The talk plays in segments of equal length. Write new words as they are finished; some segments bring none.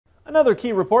Another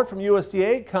key report from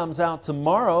USDA comes out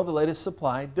tomorrow, the latest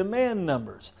supply-demand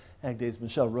numbers. Ag Day's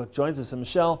Michelle Rook joins us. And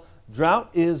Michelle, drought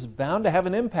is bound to have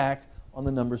an impact on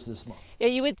the numbers this month. Yeah,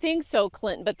 you would think so,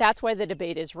 Clinton, but that's why the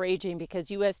debate is raging, because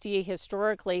USDA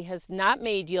historically has not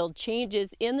made yield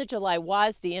changes in the July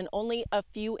WASDE in only a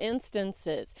few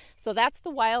instances. So that's the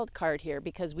wild card here,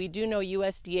 because we do know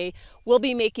USDA will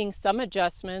be making some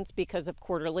adjustments because of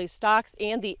quarterly stocks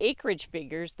and the acreage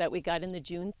figures that we got in the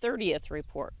June 30th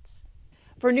reports.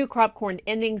 For new crop corn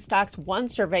ending stocks, one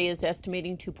survey is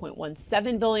estimating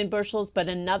 2.17 billion bushels, but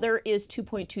another is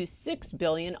 2.26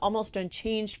 billion, almost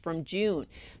unchanged from June.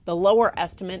 The lower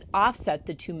estimate offset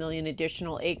the 2 million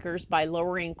additional acres by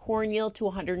lowering corn yield to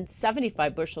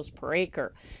 175 bushels per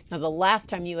acre. Now, the last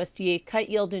time USDA cut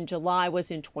yield in July was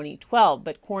in 2012,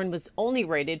 but corn was only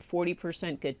rated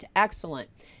 40% good to excellent.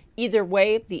 Either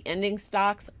way, the ending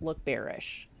stocks look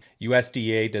bearish.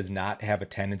 USDA does not have a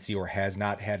tendency, or has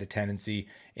not had a tendency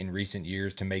in recent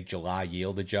years, to make July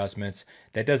yield adjustments.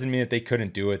 That doesn't mean that they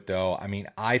couldn't do it, though. I mean,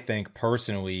 I think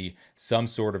personally some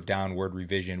sort of downward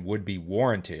revision would be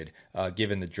warranted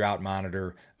given the drought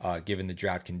monitor, given the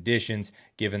drought conditions,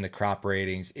 given the crop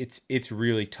ratings. It's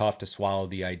really tough to swallow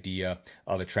the idea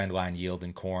of a trendline yield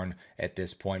in corn at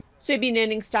this point. Soybean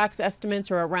ending stocks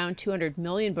estimates are around 200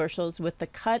 million bushels with the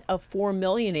cut of 4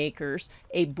 million acres,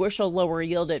 a bushel lower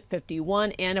yield at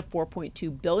 51, and a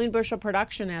 4.2 billion bushel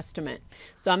production estimate.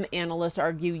 Some analysts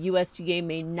argue USDA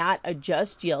may not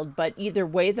adjust yield, but either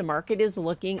way, the market is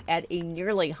looking at a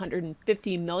nearly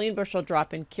 150 million bushel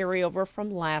drop in carryover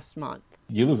from last month.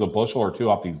 You lose a bushel or two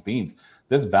off these beans,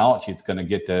 this balance sheet's going to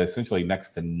get to essentially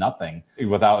next to nothing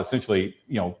without essentially,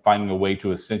 finding a way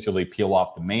to essentially peel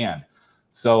off demand.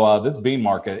 So this bean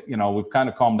market, we've kind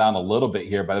of calmed down a little bit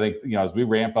here, but I think, as we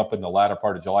ramp up in the latter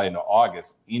part of July into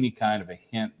August, any kind of a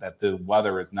hint that the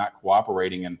weather is not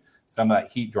cooperating and some of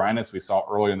that heat dryness we saw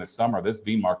earlier in the summer, this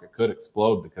bean market could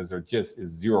explode because there just is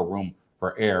zero room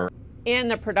for error.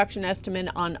 And the production estimate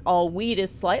on all wheat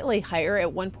is slightly higher at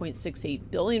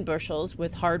 1.68 billion bushels,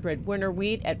 with hard red winter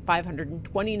wheat at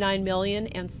 529 million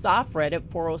and soft red at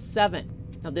 407.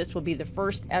 Now, this will be the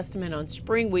first estimate on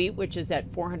spring wheat, which is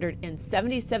at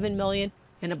 477 million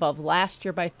and above last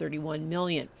year by 31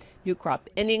 million. New crop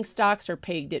ending stocks are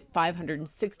pegged at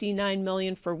 569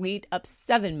 million for wheat, up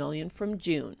 7 million from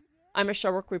June. I'm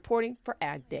Michelle Rook reporting for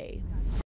Ag Day.